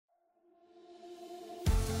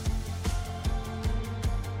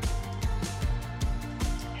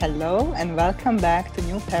Hello and welcome back to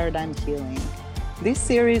New Paradigm Healing. This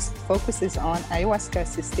series focuses on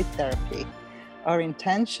ayahuasca-assisted therapy. Our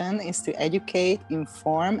intention is to educate,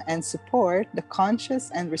 inform, and support the conscious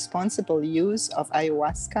and responsible use of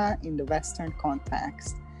ayahuasca in the Western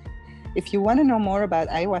context. If you want to know more about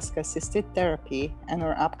ayahuasca-assisted therapy and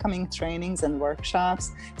our upcoming trainings and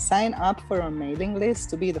workshops, sign up for our mailing list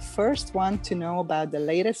to be the first one to know about the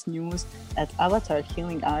latest news at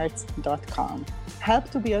avatarhealingarts.com.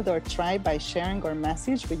 Help to build our tribe by sharing our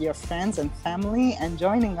message with your friends and family and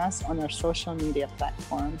joining us on our social media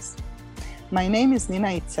platforms. My name is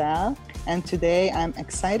Nina Itzel, and today I'm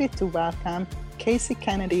excited to welcome Casey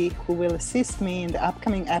Kennedy, who will assist me in the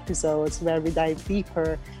upcoming episodes where we dive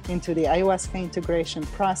deeper into the ayahuasca integration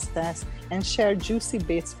process and share juicy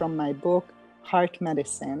bits from my book, Heart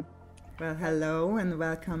Medicine. Well, hello and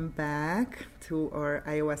welcome back to our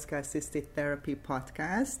ayahuasca-assisted therapy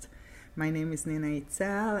podcast. My name is Nina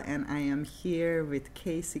Itzel, and I am here with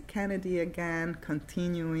Casey Kennedy again,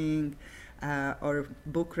 continuing our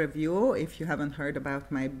book review. If you haven't heard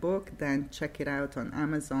about my book, then check it out on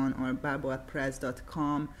Amazon or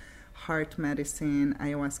balboapress.com. Heart Medicine,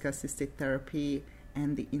 Ayahuasca-Assisted Therapy,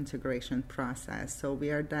 and the integration process. So we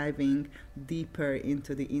are diving deeper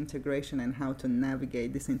into the integration and how to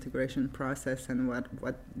navigate this integration process and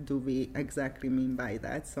what do we exactly mean by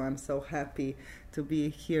that. So I'm so happy to be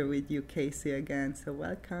here with you, Casey, again. So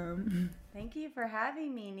welcome. Thank you for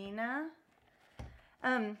having me, Nina.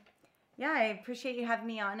 Yeah, I appreciate you having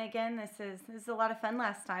me on again. This is a lot of fun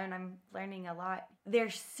last time, and I'm learning a lot.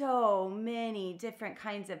 There's so many different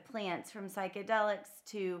kinds of plants, from psychedelics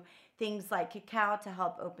to things like cacao to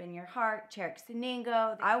help open your heart,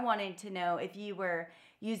 Chiricsanengo. I wanted to know if you were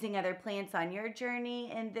using other plants on your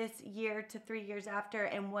journey in this year to 3 years after,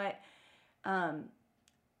 and what,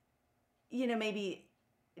 maybe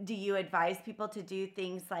do you advise people to do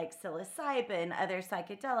things like psilocybin, other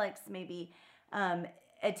psychedelics, maybe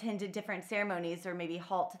attended different ceremonies, or maybe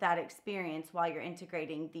halt that experience while you're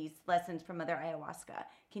integrating these lessons from other ayahuasca.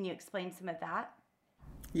 Can you explain some of that?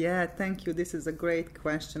 Yeah, thank you. This is a great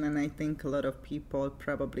question, and I think a lot of people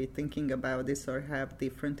probably thinking about this or have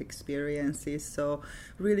different experiences. So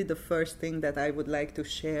really the first thing that I would like to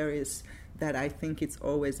share is that I think it's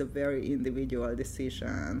always a very individual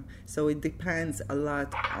decision. So it depends a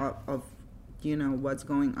lot of what's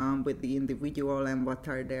going on with the individual and what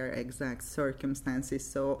are their exact circumstances.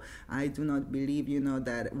 So I do not believe,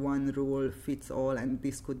 that one rule fits all, and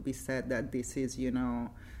this could be said that this is,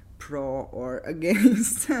 pro or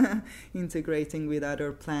against integrating with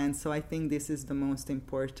other plants. So I think this is the most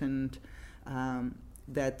important,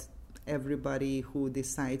 that everybody who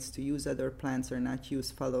decides to use other plants or not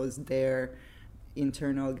use follows their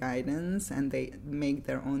internal guidance and they make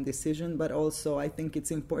their own decision. But also I think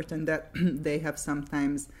it's important that they have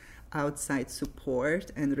sometimes outside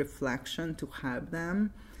support and reflection to help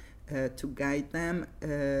them, to guide them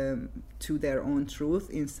to their own truth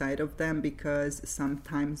inside of them, because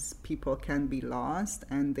sometimes people can be lost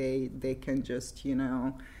and they can just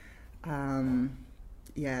don't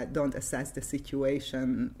assess the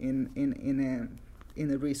situation in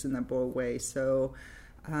a reasonable way. So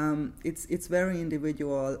it's very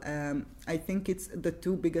individual. I think it's the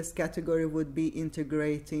two biggest category would be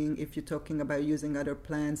integrating. If you're talking about using other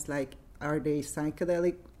plants, like are they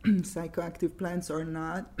psychedelic, psychoactive plants or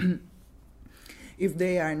not? If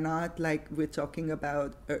they are not, like we're talking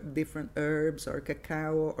about different herbs or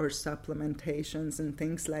cacao or supplementations and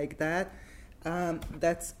things like that,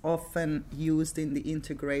 that's often used in the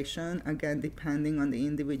integration, again, depending on the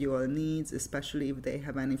individual needs, especially if they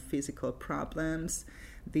have any physical problems.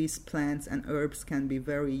 These plants and herbs can be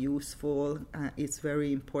very useful. It's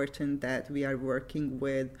very important that we are working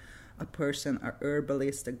with a person, a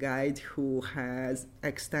herbalist, a guide who has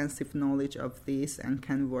extensive knowledge of this and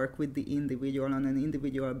can work with the individual on an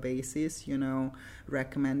individual basis,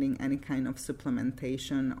 recommending any kind of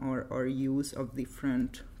supplementation or use of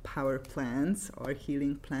different power plants or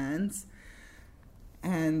healing plants.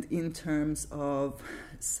 And in terms of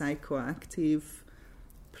psychoactive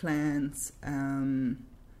plants,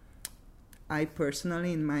 I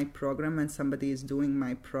personally, in my program, when somebody is doing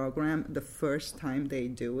my program, the first time they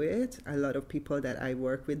do it, a lot of people that I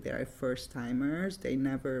work with, they are first timers. They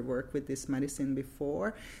never worked with this medicine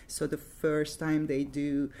before. So the first time they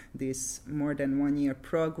do this more than 1 year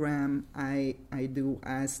program, I do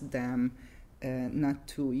ask them not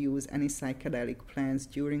to use any psychedelic plants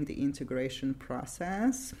during the integration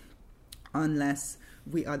process unless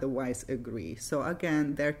we otherwise agree. So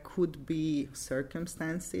again, there could be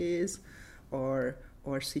circumstances or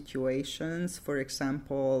situations. For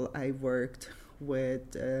example, I worked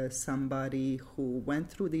with somebody who went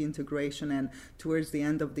through the integration, and towards the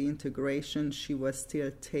end of the integration, she was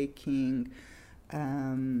still taking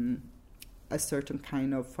a certain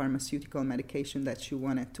kind of pharmaceutical medication that she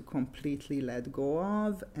wanted to completely let go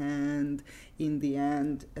of. And in the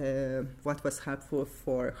end, what was helpful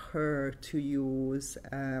for her to use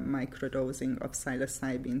microdosing of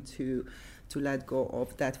psilocybin to let go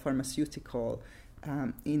of that pharmaceutical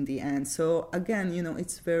in the end. So again,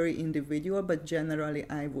 it's very individual, but generally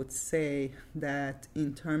I would say that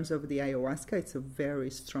in terms of the ayahuasca, it's a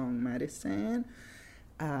very strong medicine.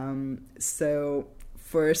 So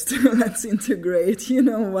first, let's integrate,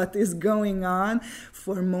 what is going on.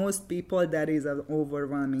 For most people, that is an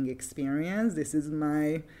overwhelming experience. This is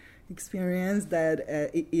my experience, that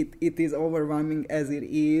it is overwhelming as it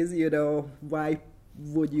is. Why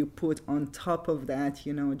would you put on top of that,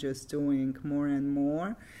 just doing more and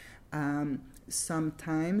more?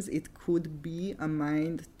 Sometimes it could be a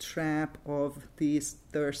mind trap of this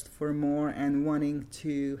thirst for more and wanting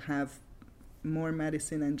to have more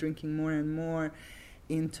medicine and drinking more and more,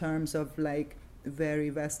 in terms of like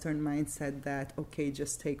very Western mindset that, okay,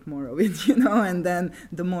 just take more of it, and then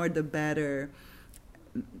the more the better.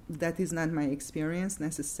 That is not my experience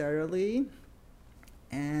necessarily.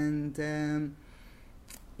 And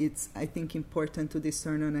it's, I think, important to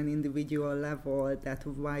discern on an individual level that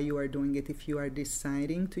why you are doing it. If you are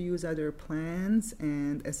deciding to use other plants,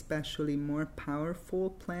 and especially more powerful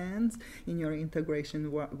plants in your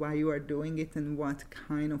integration, why you are doing it, and what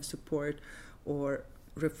kind of support or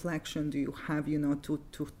reflection do you have,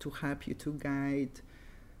 to help you to guide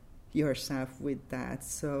yourself with that.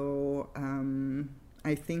 So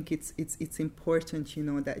I think it's important,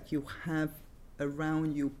 that you have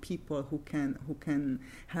around you people who can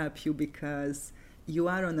help you, because you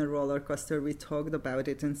are on a roller coaster. We talked about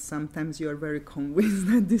it, and sometimes you are very convinced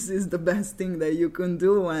that this is the best thing that you can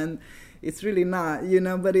do, and it's really not,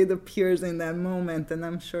 but it appears in that moment, and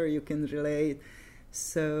I'm sure you can relate.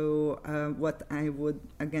 So what I would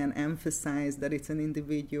again emphasize, that it's an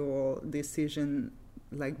individual decision,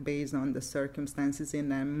 like based on the circumstances in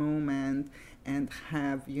that moment, and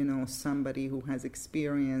have somebody who has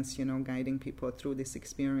experience guiding people through this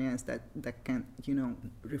experience that can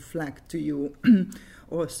reflect to you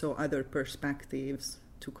also other perspectives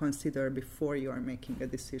to consider before you are making a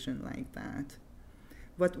decision like that.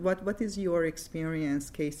 What is your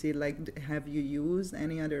experience, Casey? Like, have you used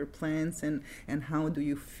any other plants, and how do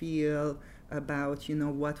you feel about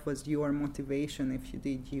what was your motivation if you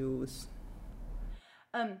did use?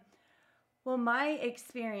 Well, my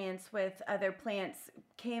experience with other plants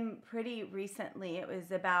came pretty recently. It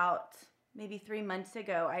was about maybe 3 months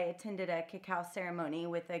ago. I attended a cacao ceremony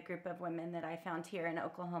with a group of women that I found here in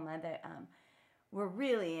Oklahoma that were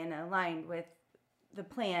really aligned with the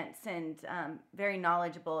plants, and very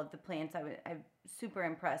knowledgeable of the plants. I'm super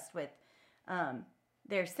impressed with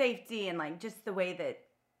their safety, and like just the way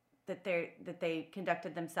that they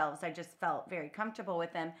conducted themselves. I just felt very comfortable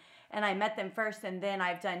with them, and I met them first, and then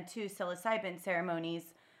I've done 2 psilocybin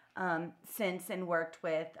ceremonies since, and worked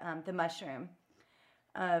with the mushroom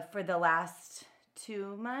for the last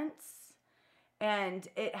 2 months. And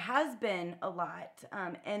it has been a lot.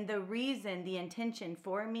 And the intention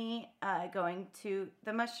for me going to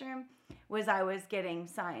the mushroom was I was getting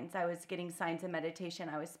signs. I was getting signs in meditation.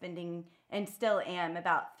 I was spending, and still am,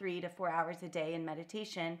 about 3 to 4 hours a day in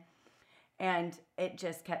meditation. And it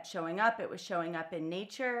just kept showing up. It was showing up in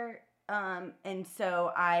nature. And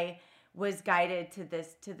so I was guided to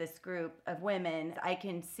this group of women. I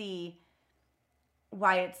can see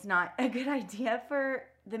why it's not a good idea for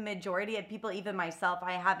the majority of people, even myself.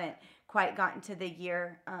 I haven't quite gotten to the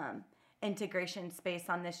year integration space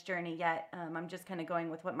on this journey yet. I'm just kind of going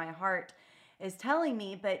with what my heart is telling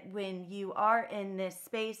me. But when you are in this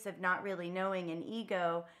space of not really knowing an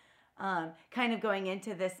ego, kind of going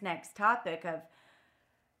into this next topic of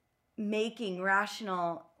making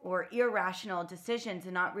rational or irrational decisions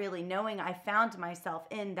and not really knowing, I found myself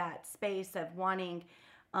in that space of wanting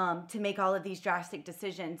to make all of these drastic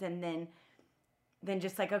decisions, and then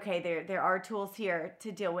just like, okay, there are tools here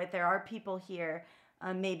to deal with. There are people here.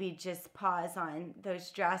 Maybe just pause on those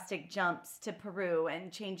drastic jumps to Peru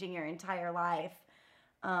and changing your entire life.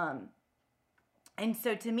 And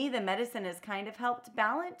so to me, the medicine has kind of helped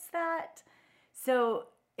balance that. So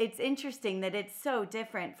it's interesting that it's so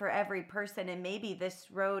different for every person. And maybe this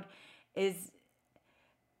road is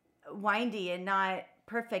windy and not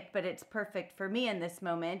perfect, but it's perfect for me in this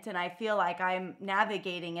moment. And I feel like I'm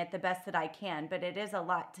navigating it the best that I can, but it is a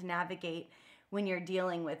lot to navigate when you're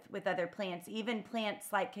dealing with other plants, even plants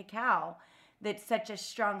like cacao that's such a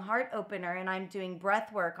strong heart opener. And I'm doing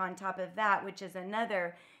breath work on top of that, which is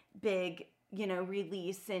another big,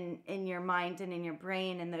 release in your mind and in your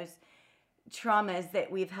brain, and those traumas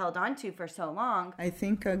that we've held on to for so long. I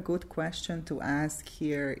think a good question to ask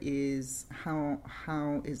here is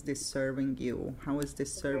how is this serving you? How is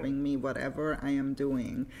this serving me, whatever I am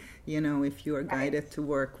doing? If you are guided to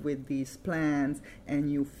work with these plans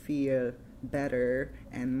and you feel better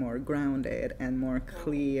and more grounded and more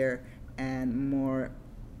clear and more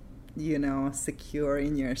secure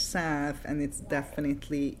in yourself, and it's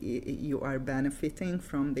definitely you are benefiting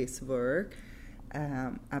from this work,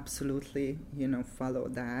 absolutely follow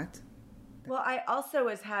that. Well, I also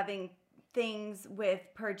was having things with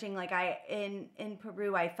purging, like in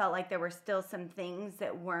Peru, I felt like there were still some things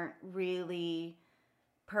that weren't really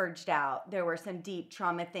purged out. There were some deep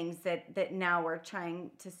trauma things that now we're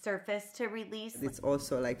trying to surface to release. It's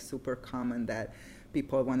also like super common that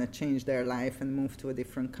people want to change their life and move to a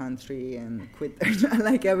different country and quit their job,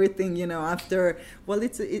 like everything, after. Well,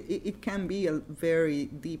 it can be a very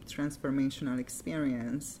deep transformational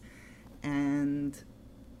experience, and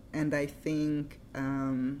I think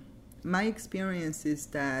my experience is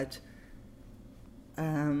that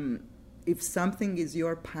if something is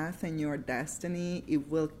your path and your destiny, it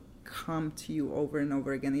will come to you over and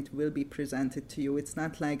over again. It will be presented to you. It's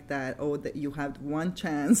not like that, that you had one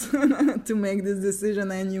chance to make this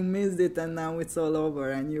decision and you missed it and now it's all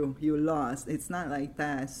over and you lost. It's not like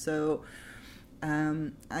that. So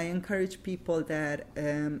I encourage people that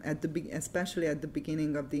especially at the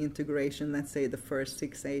beginning of the integration, let's say the first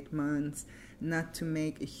 6-8 months, not to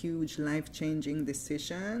make a huge life-changing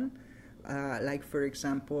decision. Like, for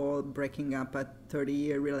example, breaking up a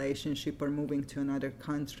 30-year relationship or moving to another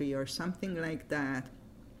country or something like that,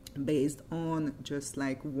 based on just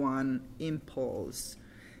like one impulse.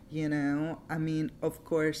 I mean, of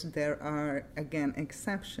course, there are, again,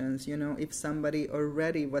 exceptions. If somebody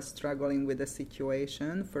already was struggling with a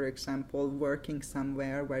situation, for example, working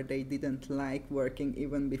somewhere where they didn't like working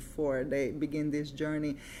even before they begin this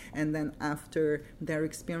journey, and then after their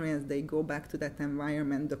experience, they go back to that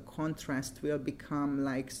environment, the contrast will become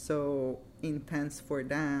like so intense for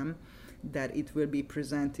them that it will be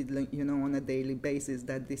presented, on a daily basis,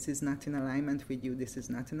 that this is not in alignment with you, this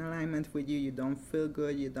is not in alignment with you, you don't feel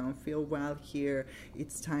good, you don't feel well here,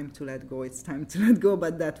 it's time to let go, it's time to let go.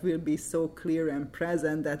 But that will be so clear and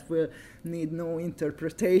present that will need no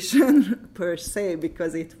interpretation per se,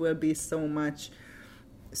 because it will be so much,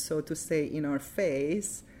 so to say, in our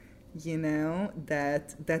face,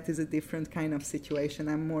 that is a different kind of situation.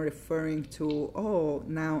 I'm more referring to,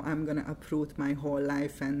 now I'm going to uproot my whole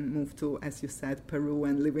life and move to, as you said, Peru,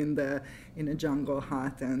 and live in a jungle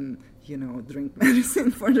hut and, drink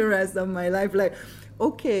medicine for the rest of my life. Like,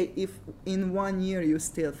 okay, if in 1 year you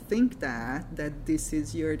still think that this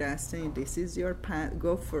is your destiny, this is your path,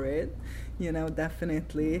 go for it,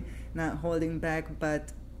 definitely not holding back.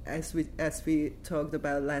 But as we talked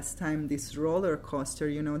about last time, this roller coaster,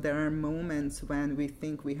 there are moments when we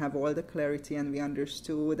think we have all the clarity and we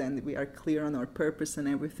understood and we are clear on our purpose and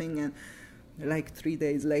everything, and like 3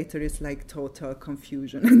 days later it's like total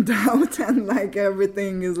confusion and doubt, and like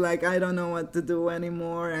everything is like, I don't know what to do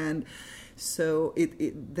anymore. And so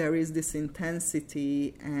there is this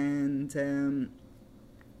intensity, and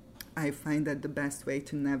I find that the best way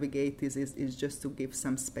to navigate this is just to give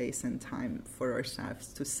some space and time for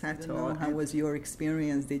ourselves to settle. How was your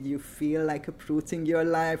experience? Did you feel like uprooting your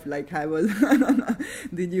life? Like, how was?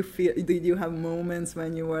 Did you have moments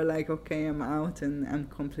when you were like, okay, I'm out and I'm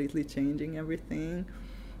completely changing everything?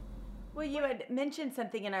 Well, you had mentioned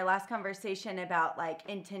something in our last conversation about like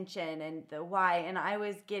intention and the why, and I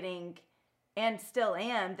was getting, and still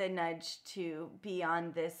am, the nudge to be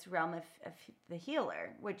on this realm of the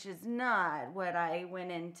healer, which is not what I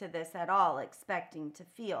went into this at all expecting to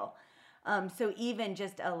feel. So even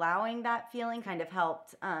just allowing that feeling kind of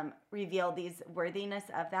helped reveal these worthiness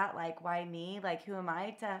of that, like, why me? Like, who am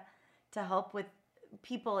I to help with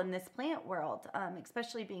people in this plant world,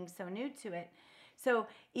 especially being so new to it. So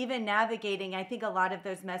even navigating, I think a lot of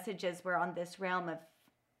those messages were on this realm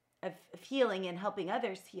of healing and helping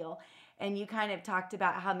others heal. And you kind of talked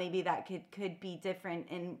about how maybe that could be different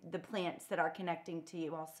in the plants that are connecting to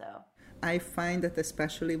you also. I find that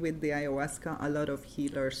especially with the ayahuasca, a lot of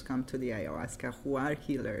healers come to the ayahuasca who are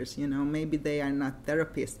healers. Maybe they are not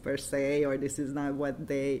therapists per se, or this is not what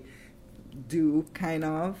they do kind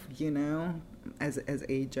of, as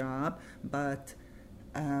a job, but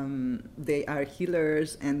they are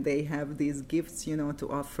healers and they have these gifts, to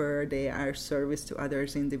offer. They are service to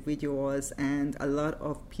others, individuals, and a lot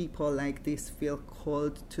of people like this feel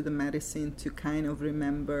called to the medicine to kind of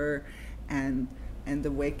remember and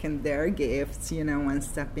awaken their gifts, and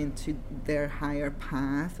step into their higher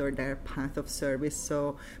path or their path of service.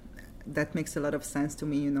 So that makes a lot of sense to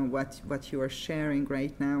me, what you are sharing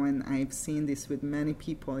right now. And I've seen this with many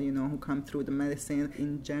people, who come through the medicine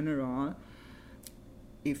in general.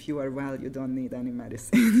 If you are well, you don't need any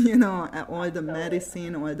medicine. All the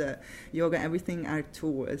medicine, all the yoga, everything are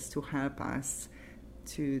tools to help us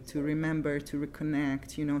to remember, to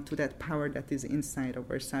reconnect, to that power that is inside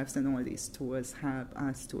of ourselves. And all these tools help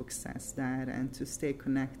us to access that and to stay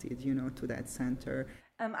connected, to that center.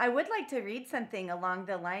 I would like to read something along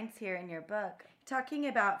the lines here in your book, talking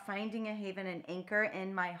about finding a haven and anchor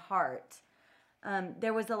in my heart.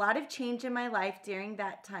 There was a lot of change in my life during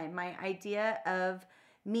that time. My idea of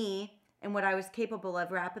me and what I was capable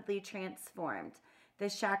of rapidly transformed. The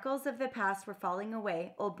shackles of the past were falling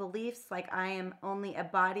away. Old beliefs like I am only a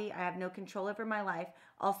body, I have no control over my life,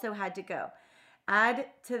 also had to go. Add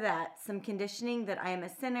to that some conditioning that I am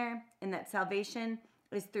a sinner and that salvation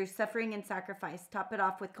is through suffering and sacrifice. Top it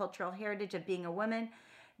off with cultural heritage of being a woman,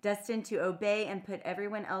 destined to obey and put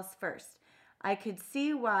everyone else first. I could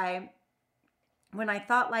see why, when I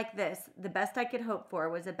thought like this, the best I could hope for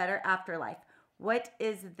was a better afterlife. What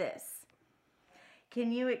is this?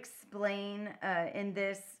 Can you explain in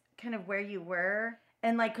this kind of where you were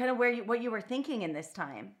and like kind of what you were thinking in this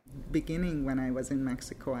time? Beginning when I was in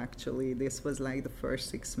Mexico, actually, this was like the first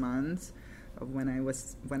 6 months of when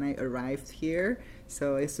I arrived here.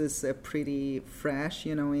 So this was pretty fresh,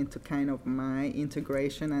 into kind of my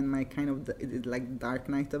integration and my kind of like dark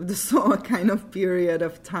night of the soul kind of period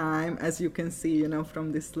of time, as you can see,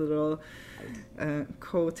 from this little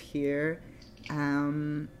quote here.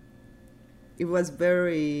 It was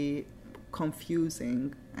very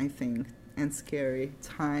confusing, I think, and scary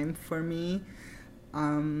time for me.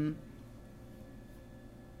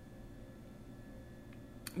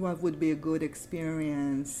 What would be a good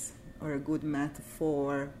experience or a good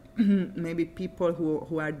metaphor? Maybe people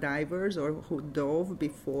who are divers or who dove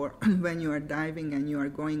before, when you are diving and you are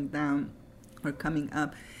going down or coming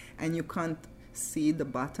up and you can't see the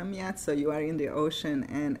bottom yet, so you are in the ocean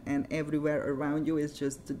and everywhere around you is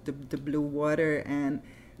just the blue water, and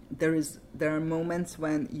there are moments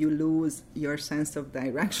when you lose your sense of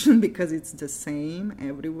direction because it's the same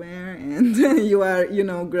everywhere, and you are,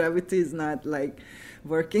 gravity is not like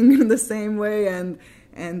working in the same way, and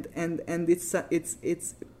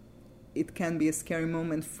it can be a scary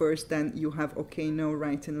moment first. Then you have, okay, no,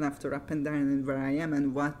 right and left or up and down and where I am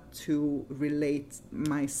and what to relate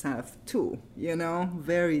myself to,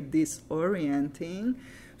 very disorienting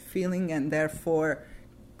feeling, and therefore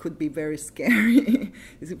could be very scary.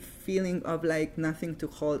 It's a feeling of like nothing to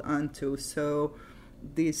hold on to. So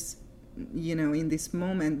this, in this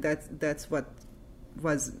moment, that's what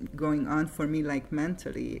was going on for me, like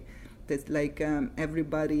mentally. That like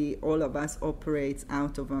everybody, all of us operates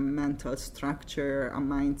out of a mental structure, a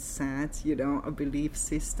mindset, a belief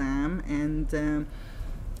system. And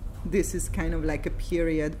this is kind of like a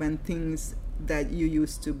period when things that you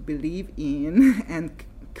used to believe in and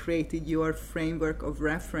created your framework of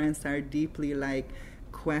reference are deeply like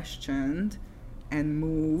questioned and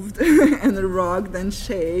moved and rocked and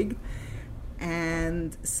shaken.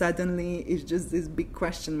 And suddenly it's just these big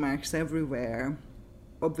question marks everywhere.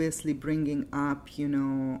 Obviously bringing up,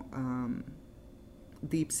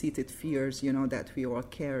 deep-seated fears, that we all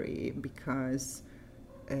carry, because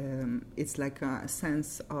it's like a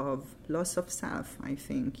sense of loss of self, I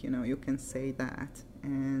think, you can say that.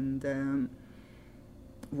 And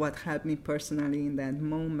what helped me personally in that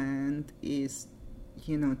moment is,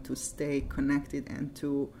 to stay connected and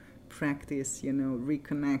to practice,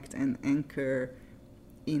 reconnect and anchor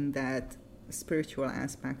in that spiritual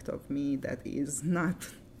aspect of me that is not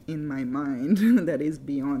in my mind, that is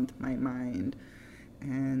beyond my mind,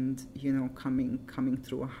 and coming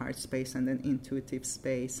through a heart space and an intuitive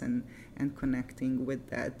space, and connecting with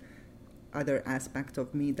that other aspect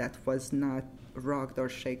of me that was not rocked or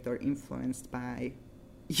shaken or influenced by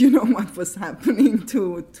what was happening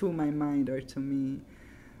to my mind or to me.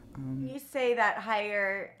 You say that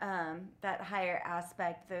higher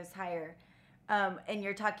aspect, those higher and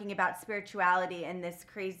you're talking about spirituality and this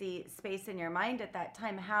crazy space in your mind at that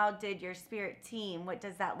time. How did your spirit team, what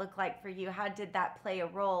does that look like for you? How did that play a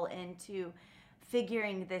role into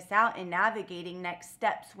figuring this out and navigating next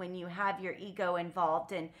steps when you have your ego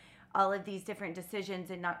involved and all of these different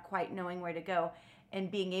decisions and not quite knowing where to go, and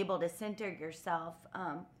being able to center yourself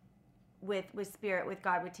with spirit, with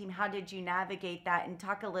God, with team? How did you navigate that, and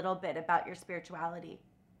talk a little bit about your spirituality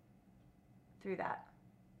through that?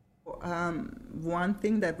 One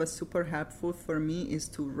thing that was super helpful for me is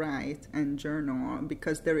to write and journal,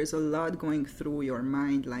 because there is a lot going through your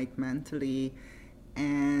mind, like mentally,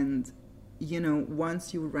 and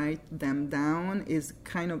once you write them down, is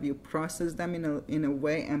kind of you process them in a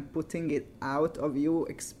way, and putting it out of you,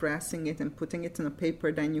 expressing it and putting it on a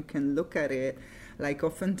paper, then you can look at it. Like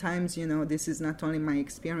oftentimes, this is not only my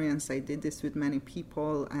experience, I did this with many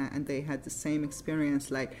people, and they had the same experience.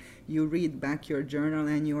 Like you read back your journal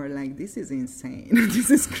and you are like, this is insane. This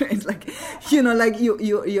is crazy. Like, like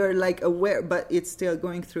you're like aware, but it's still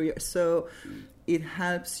going through your, so it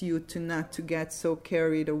helps you to not to get so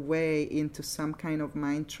carried away into some kind of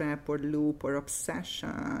mind trap or loop or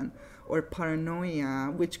obsession or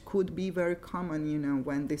paranoia, which could be very common,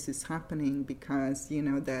 when this is happening, because,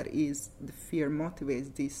 that is, the fear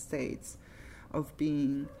motivates these states of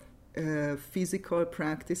being. Physical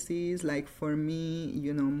practices, like for me,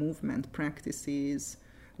 movement practices,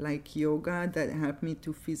 like yoga, that help me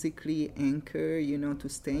to physically anchor, to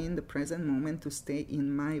stay in the present moment, to stay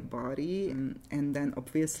in my body. And then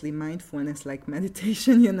obviously mindfulness, like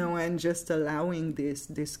meditation, and just allowing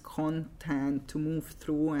this content to move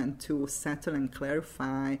through and to settle and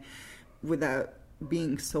clarify without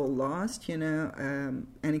being so lost,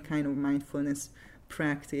 any kind of mindfulness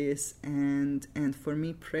practice. And for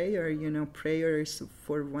me, prayer, prayer is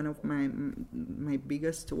for one of my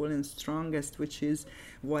biggest tool and strongest, which is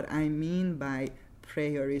what I mean by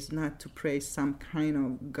prayer is not to pray some kind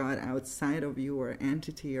of God outside of you or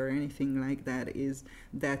entity or anything like that, is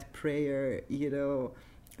that prayer,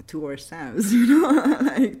 to ourselves,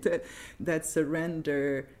 like that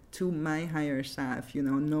surrender to my higher self,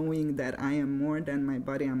 knowing that I am more than my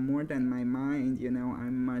body, I'm more than my mind,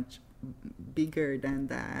 I'm much bigger than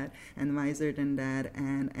that and wiser than that,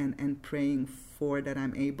 and praying for that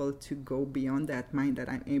I'm able to go beyond that mind, that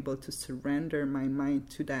I'm able to surrender my mind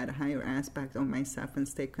to that higher aspect of myself and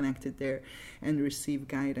stay connected there and receive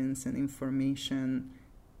guidance and information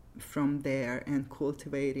from there, and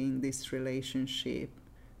cultivating this relationship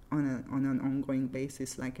on an ongoing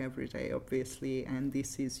basis, like every day, obviously. And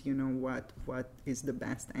this is, what is the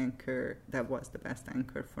best anchor, that was the best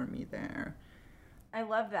anchor for me there. I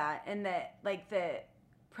love that. And that, like, the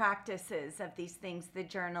practices of these things, the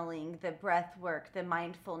journaling, the breath work, the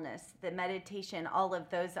mindfulness, the meditation, all of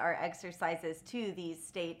those are exercises to these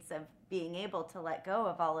states of being able to let go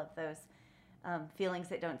of all of those feelings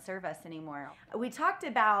that don't serve us anymore. We talked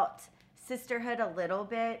about sisterhood a little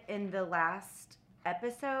bit in the last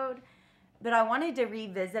episode, but I wanted to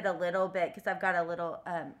revisit a little bit because I've got a little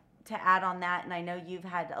to add on that. And I know you've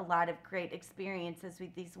had a lot of great experiences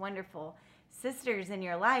with these wonderful sisters in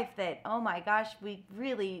your life that, oh my gosh, we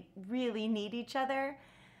really, really need each other.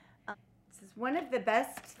 This is one of the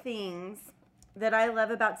best things that I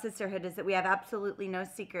love about sisterhood, is that we have absolutely no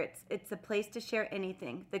secrets. It's a place to share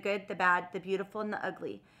anything, the good, the bad, the beautiful, and the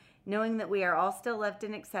ugly, knowing that we are all still loved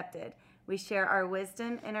and accepted. We share our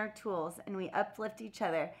wisdom and our tools, and we uplift each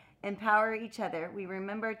other, empower each other. We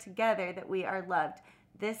remember together that we are loved.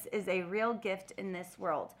 This is a real gift in this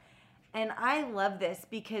world. And I love this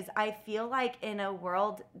because I feel like in a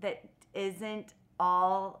world that isn't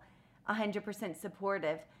all 100%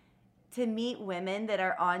 supportive, to meet women that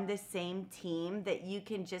are on the same team, that you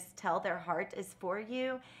can just tell their heart is for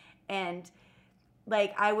you. And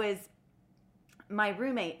like, my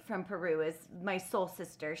roommate from Peru is my soul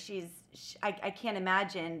sister. I can't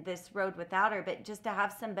imagine this road without her, but just to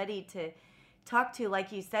have somebody to talk to,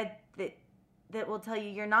 like you said, that will tell you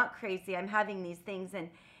you're not crazy. I'm having these things,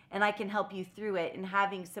 and I can help you through it, and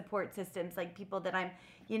having support systems like people that I'm,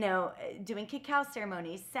 doing cacao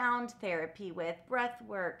ceremonies, sound therapy with, breath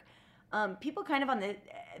work, people kind of on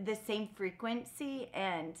the same frequency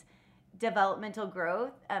and developmental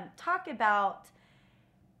growth. Talk about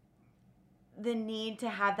the need to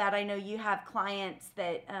have that. I know you have clients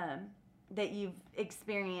that you've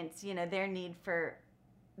experienced, their need for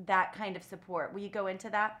that kind of support. Will you go into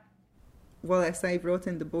that? Well, as I wrote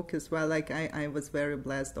in the book as well, like I was very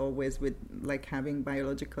blessed always with like having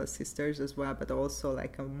biological sisters as well, but also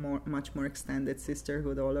like a much more extended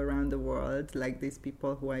sisterhood all around the world, like these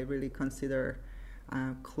people who I really consider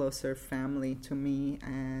closer family to me,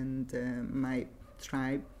 and my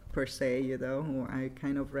tribe per se, who I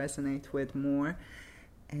kind of resonate with more.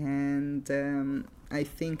 And I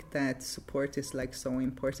think that support is like so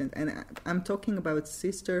important. And I'm talking about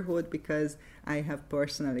sisterhood because I have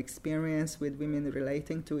personal experience with women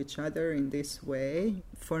relating to each other in this way.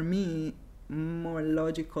 For me, more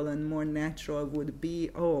logical and more natural would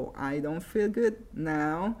be, oh, I don't feel good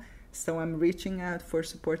now. So I'm reaching out for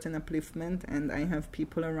support and upliftment, and I have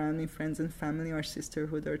people around me, friends and family, or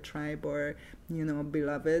sisterhood or tribe, or,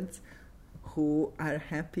 beloveds, who are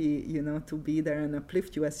happy, to be there and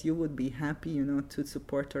uplift you as you would be happy, to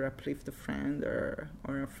support or uplift a friend or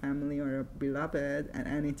a family or a beloved at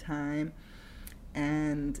any time.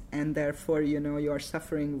 And therefore, your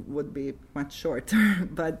suffering would be much shorter.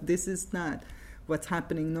 But this is not what's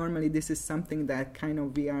happening normally. This is something that kind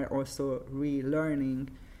of we are also relearning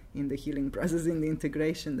in the healing process, in the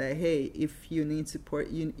integration, that, hey, if you need support,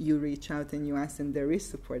 you reach out and you ask, and there is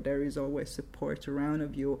support. There is always support around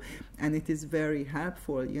of you. And it is very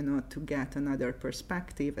helpful, to get another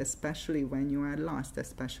perspective, especially when you are lost,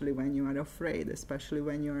 especially when you are afraid, especially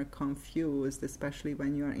when you are confused, especially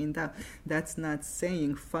when you are in doubt. That's not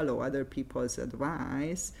saying follow other people's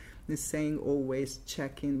advice. It's saying always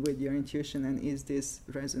check in with your intuition, and is this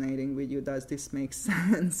resonating with you? Does this make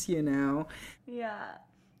sense, Yeah.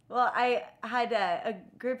 Well, I had a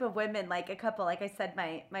group of women, like a couple, like I said,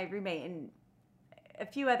 my roommate and a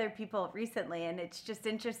few other people recently, and it's just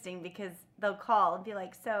interesting because they'll call and be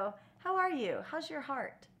like, so how are you? How's your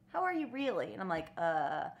heart? How are you really? And I'm like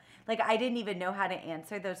I didn't even know how to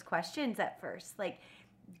answer those questions at first. Like,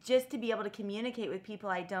 just to be able to communicate with people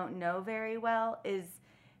I don't know very well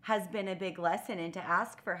has been a big lesson, and to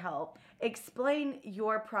ask for help. Explain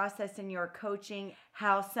your process and your coaching,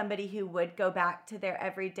 how somebody who would go back to their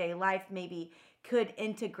everyday life maybe could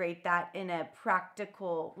integrate that in a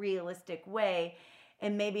practical, realistic way.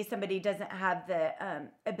 And maybe somebody doesn't have the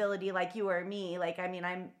ability like you or me.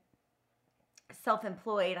 I'm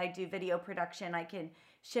self-employed. I do video production. I can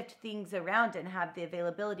shift things around and have the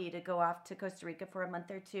availability to go off to Costa Rica for a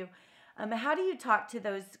month or two. How do you talk to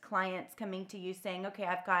those clients coming to you saying, okay,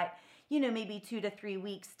 I've got, maybe 2 to 3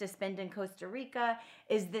 weeks to spend in Costa Rica.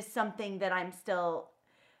 Is this something that I'm still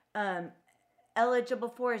eligible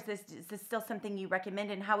for? Is this still something you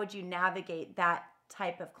recommend? And how would you navigate that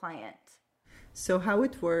type of client? So how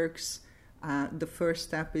it works, the first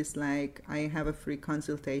step is I have a free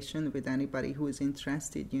consultation with anybody who is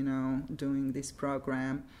interested, doing this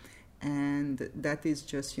program. And that is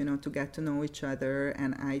just, to get to know each other,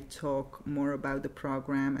 and I talk more about the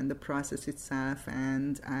program and the process itself,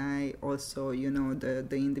 and I also, the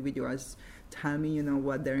individuals tell me,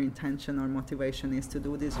 what their intention or motivation is to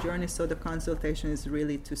do this journey. So the consultation is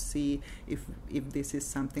really to see if this is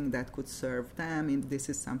something that could serve them, if this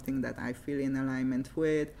is something that I feel in alignment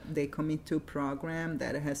with. They commit to a program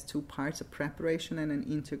that has 2 parts, a preparation and an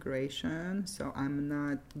integration. So I'm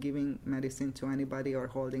not giving medicine to anybody or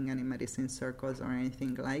holding any medicine circles or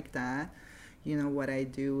anything like that. What I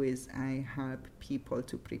do is I help people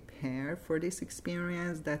to prepare for this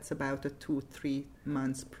experience. That's about a 2-3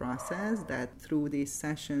 months process, that through these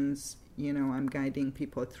sessions, I'm guiding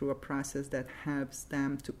people through a process that helps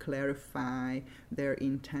them to clarify their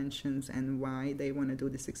intentions and why they want to do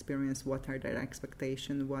this experience, what are their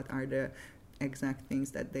expectations, what are the exact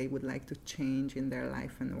things that they would like to change in their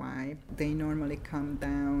life and why. They normally come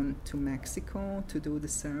down to Mexico to do the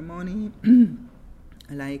ceremony.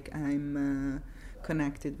 I'm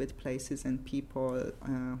connected with places and people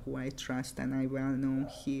who I trust and I well know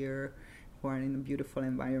here, who are in a beautiful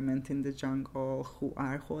environment in the jungle, who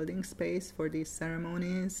are holding space for these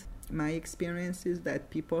ceremonies. My experience is that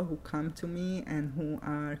people who come to me and who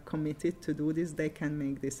are committed to do this, they can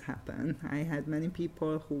make this happen. I had many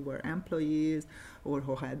people who were employees or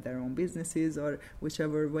who had their own businesses or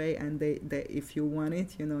whichever way, and they if you want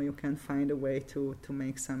it, you can find a way to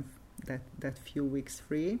make that few weeks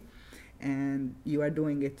free, and you are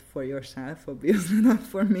doing it for yourself, obviously, not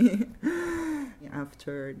for me.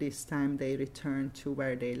 After this time, they return to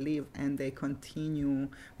where they live and they continue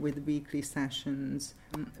with weekly sessions.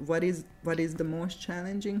 What is the most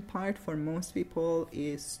challenging part for most people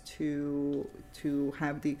is to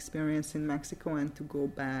have the experience in Mexico and to go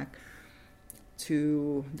back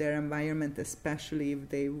to their environment, especially if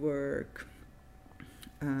they work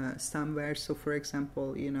somewhere. So for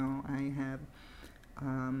example, I have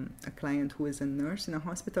a client who is a nurse in a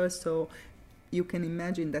hospital, so you can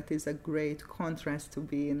imagine that is a great contrast to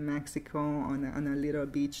be in Mexico on a little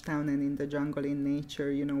beach town and in the jungle in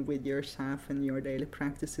nature, with yourself and your daily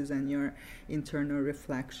practices and your internal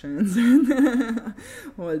reflections and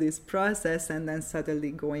all this process, and then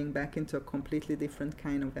suddenly going back into a completely different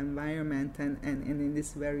kind of environment and in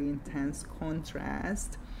this very intense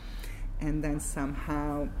contrast, and then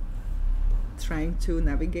somehow trying to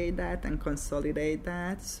navigate that and consolidate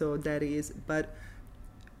that. So that is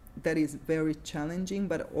very challenging,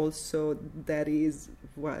 but also that is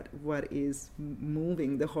what is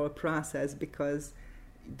moving the whole process, because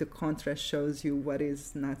the contrast shows you what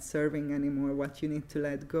is not serving anymore, what you need to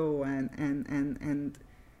let go, and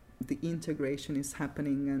the integration is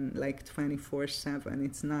happening and like 24/7.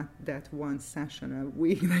 It's not that one session a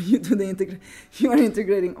week that you do you are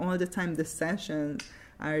integrating all the time. The sessions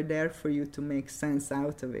are there for you to make sense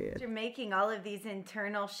out of it. You're making all of these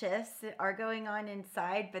internal shifts that are going on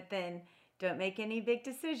inside, but then don't make any big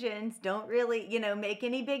decisions. Don't really, make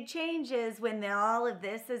any big changes when all of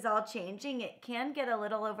this is all changing. It can get a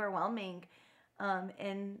little overwhelming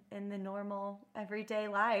in the normal everyday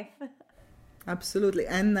life. Absolutely.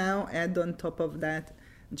 And now add on top of that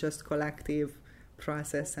just collective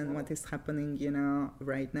process and what is happening,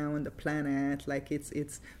 right now on the planet. Like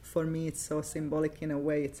it's for me, it's so symbolic in a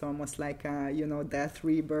way. It's almost like death,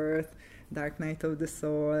 rebirth, dark night of the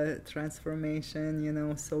soul,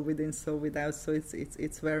 transformation, so within, so without. So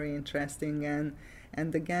it's very interesting.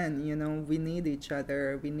 And again, we need each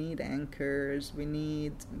other. We need anchors. We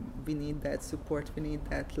need that support. We need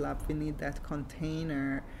that love. We need that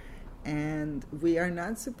container. And we are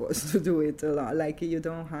not supposed to do it alone. Like you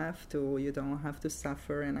don't have to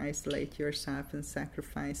suffer and isolate yourself and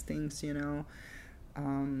sacrifice things, in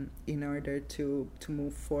order to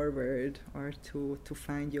move forward or to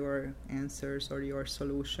find your answers or your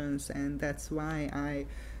solutions. And that's why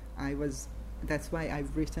that's why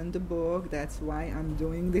I've written the book. That's why I'm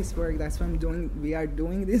doing this work. That's why we are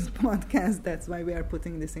doing this podcast. That's why we are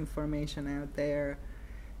putting this information out there,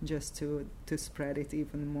 just to spread it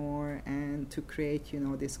even more and to create,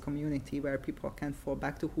 this community where people can fall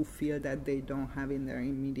back to who feel that they don't have in their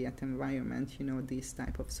immediate environment, this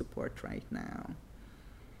type of support right now.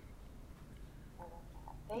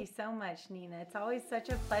 Thank you so much, Nina. It's always such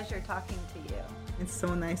a pleasure talking to you. It's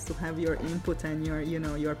so nice to have your input and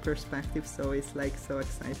your perspective. So it's like so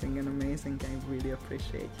exciting and amazing. I really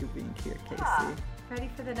appreciate you being here, Casey. Ready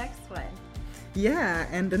for the next one? Yeah,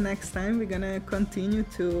 and the next time we're gonna continue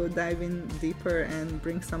to dive in deeper and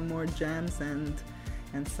bring some more gems and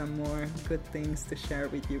some more good things to share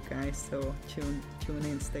with you guys. So tune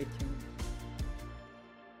in, stay tuned.